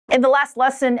In the last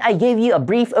lesson, I gave you a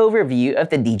brief overview of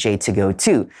the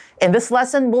DJ2GO2. In this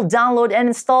lesson, we'll download and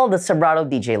install the Serato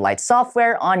DJ Lite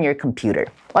software on your computer.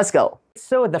 Let's go.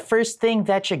 So the first thing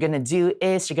that you're gonna do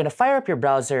is you're gonna fire up your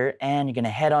browser and you're gonna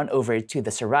head on over to the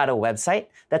Serato website.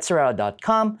 That's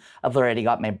serato.com. I've already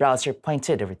got my browser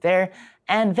pointed over there.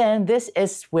 And then this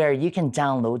is where you can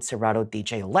download Serato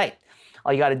DJ Lite.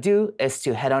 All you gotta do is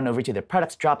to head on over to the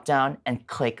products dropdown and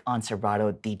click on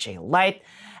Serato DJ Lite.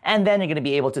 And then you're gonna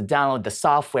be able to download the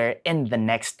software in the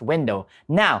next window.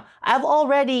 Now, I've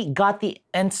already got the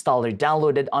installer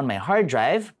downloaded on my hard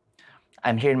drive.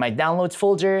 I'm here in my downloads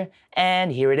folder,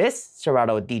 and here it is,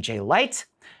 Serato DJ Lite.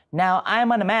 Now,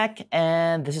 I'm on a Mac,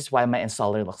 and this is why my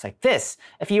installer looks like this.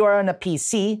 If you are on a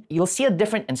PC, you'll see a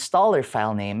different installer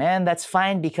file name, and that's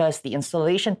fine because the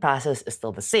installation process is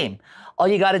still the same. All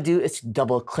you gotta do is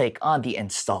double-click on the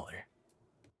installer.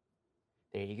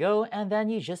 There you go, and then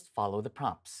you just follow the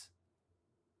prompts.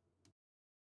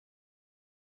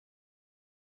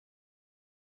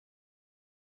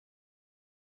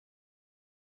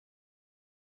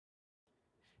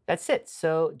 That's it,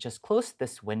 so just close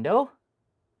this window.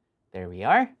 There we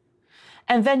are.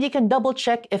 And then you can double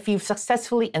check if you've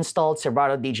successfully installed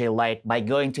Serato DJ Lite by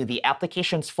going to the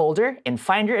Applications folder in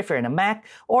Finder if you're in a Mac,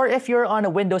 or if you're on a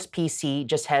Windows PC,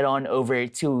 just head on over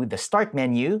to the Start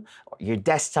menu, or your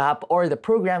desktop, or the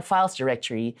Program Files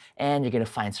directory, and you're gonna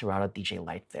find Serato DJ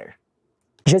Lite there.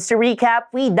 Just to recap,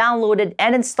 we downloaded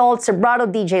and installed Serato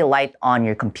DJ Lite on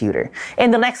your computer. In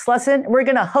the next lesson, we're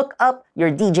gonna hook up your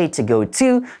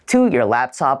DJ2GO2 to your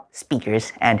laptop,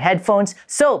 speakers, and headphones.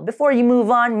 So before you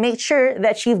move on, make sure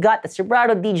that you've got the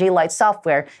Serato DJ Lite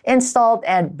software installed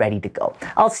and ready to go.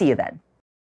 I'll see you then.